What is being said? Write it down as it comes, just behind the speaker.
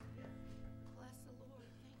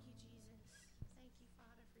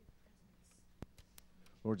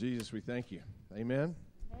Lord Jesus, we thank you. Amen?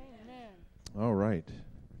 Amen. All right.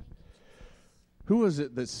 Who was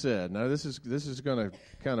it that said, now this is going to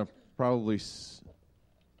kind of probably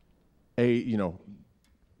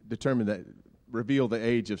determine that, reveal the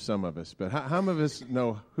age of some of us, but how many of us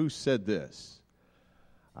know who said this?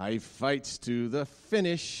 I fights to the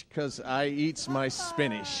finish because I eats my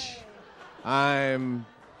spinach. I'm...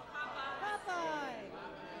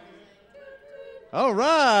 All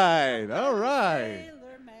right.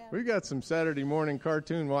 We got some Saturday morning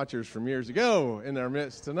cartoon watchers from years ago in our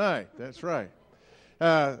midst tonight. That's right.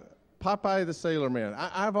 Popeye the Sailor Man.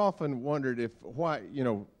 I've often wondered why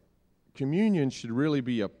communion should really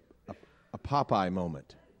be a Popeye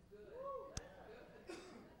moment.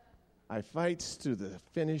 I fights to the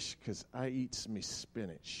finish because I eats me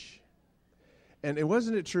spinach. And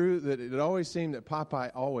wasn't it true that it always seemed that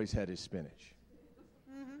Popeye always had his spinach?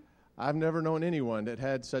 Mm-hmm. I've never known anyone that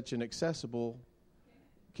had such an accessible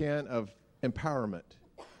can of empowerment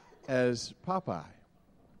as Popeye.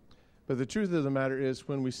 But the truth of the matter is,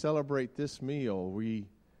 when we celebrate this meal, we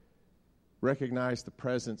recognize the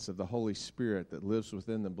presence of the Holy Spirit that lives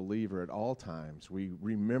within the believer at all times. We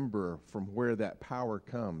remember from where that power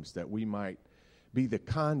comes, that we might be the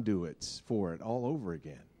conduits for it all over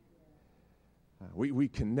again. We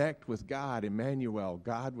connect with God, Emmanuel,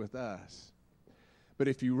 God with us. But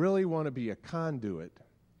if you really want to be a conduit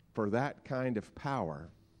for that kind of power,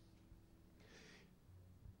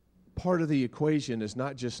 part of the equation is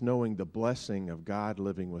not just knowing the blessing of God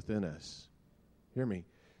living within us. Hear me.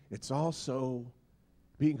 It's also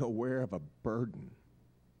being aware of a burden.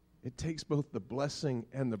 It takes both the blessing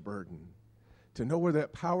and the burden to know where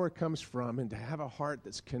that power comes from and to have a heart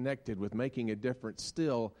that's connected with making a difference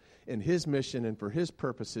still in His mission and for His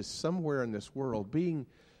purposes somewhere in this world. Being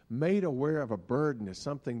made aware of a burden is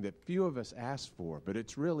something that few of us ask for, but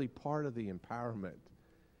it's really part of the empowerment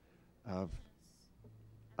of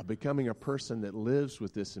becoming a person that lives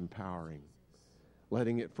with this empowering,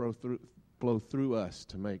 letting it flow through us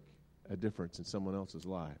to make a difference in someone else's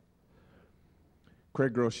life.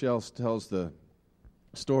 Craig Groeschel tells the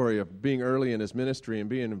story of being early in his ministry and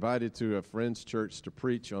being invited to a friend's church to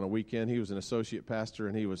preach on a weekend. He was an associate pastor,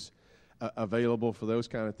 and he was available for those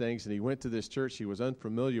kind of things. And he went to this church he was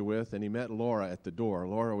unfamiliar with, and he met Laura at the door.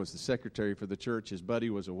 Laura was the secretary for the church. His buddy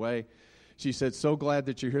was away. She said, "So glad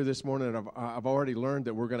that you're here this morning. And I've already learned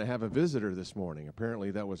that we're going to have a visitor this morning." Apparently,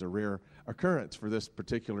 that was a rare occurrence for this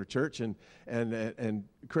particular church. And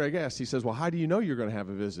Craig asked, he says, "Well, how do you know you're going to have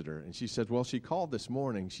a visitor?" And she said, "Well, she called this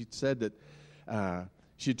morning. She said that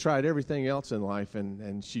she'd tried everything else in life,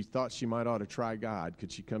 and she thought she might ought to try God.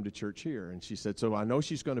 Could she come to church here?" And she said, "So I know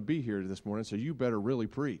she's going to be here this morning, so you better really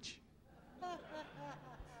preach."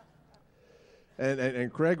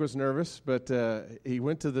 And Craig was nervous, but he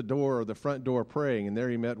went to the front door praying, and there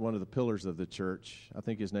he met one of the pillars of the church. I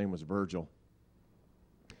think his name was Virgil.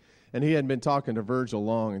 And he hadn't been talking to Virgil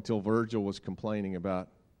long until Virgil was complaining about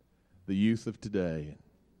the youth of today, and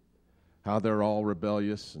how they're all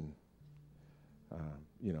rebellious and,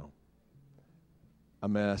 a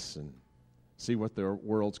mess, and see what their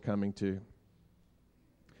world's coming to.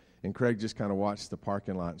 And Craig just kind of watched the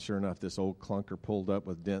parking lot, and sure enough, this old clunker pulled up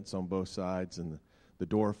with dents on both sides, and the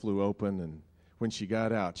door flew open, and when she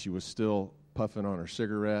got out, she was still puffing on her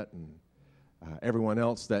cigarette, and everyone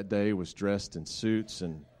else that day was dressed in suits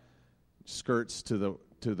and skirts to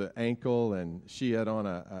the ankle, and she had on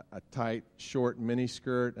a tight, short mini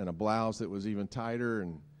skirt and a blouse that was even tighter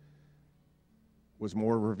and was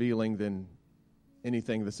more revealing than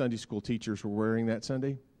anything the Sunday school teachers were wearing that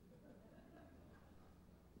Sunday.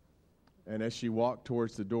 And as she walked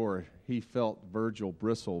towards the door, he felt Virgil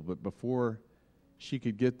bristle. But before she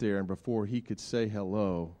could get there and before he could say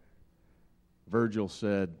hello, Virgil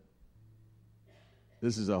said,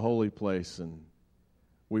 "This is a holy place, and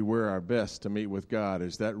we wear our best to meet with God.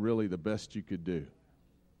 Is that really the best you could do?"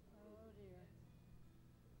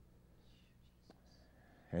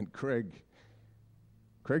 And Craig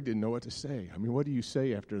didn't know what to say. I mean, what do you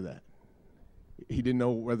say after that? He didn't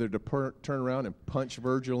know whether to turn around and punch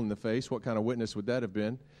Virgil in the face. What kind of witness would that have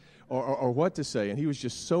been? Or what to say. And he was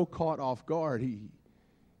just so caught off guard. He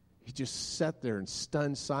just sat there in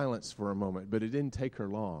stunned silence for a moment. But it didn't take her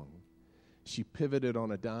long. She pivoted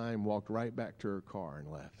on a dime, walked right back to her car, and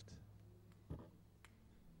left.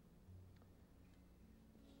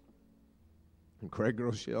 And Craig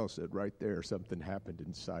Groeschel said right there something happened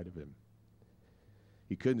inside of him.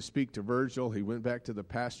 He couldn't speak to Virgil. He went back to the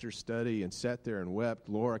pastor's study and sat there and wept.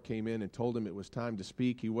 Laura came in and told him it was time to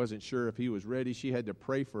speak. He wasn't sure if he was ready. She had to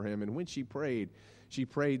pray for him. And when she prayed,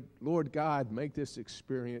 "Lord God, make this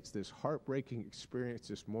experience, this heartbreaking experience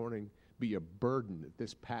this morning, be a burden that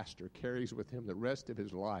this pastor carries with him the rest of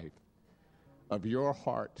his life of your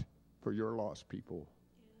heart for your lost people.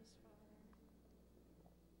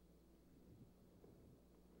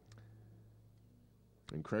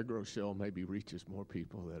 And Craig Rochelle maybe reaches more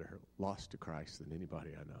people that are lost to Christ than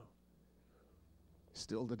anybody I know.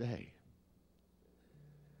 Still today.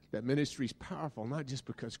 That ministry is powerful, not just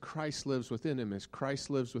because Christ lives within him, as Christ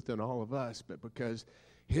lives within all of us, but because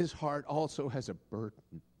his heart also has a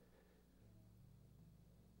burden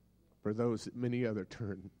for those that many other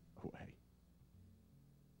turn away.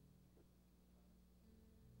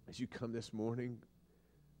 As you come this morning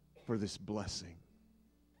for this blessing,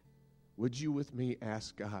 would you with me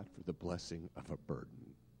ask God for the blessing of a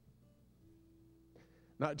burden?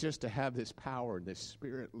 Not just to have this power and this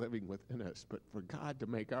spirit living within us, but for God to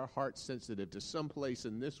make our hearts sensitive to some place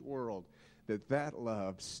in this world that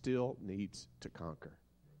love still needs to conquer.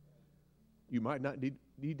 You might not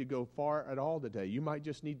need to go far at all today. You might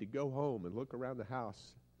just need to go home and look around the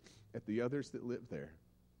house at the others that live there.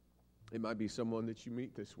 It might be someone that you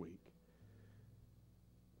meet this week.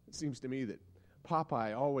 It seems to me that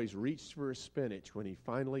Popeye always reached for his spinach when he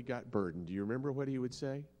finally got burdened. Do you remember what he would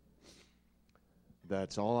say?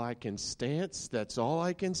 That's all I can stance. That's all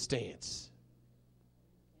I can stance.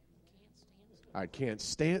 I can't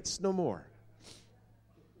stance no more.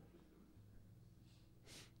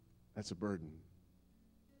 That's a burden.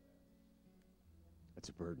 That's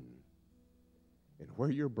a burden. And where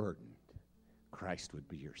you're burdened, Christ would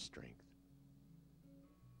be your strength.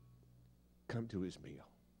 Come to his meal.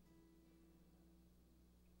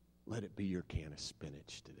 Let it be your can of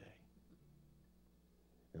spinach today.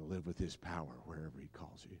 And live with his power wherever he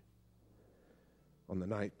calls you. On the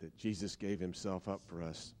night that Jesus gave himself up for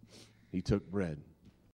us, he took bread.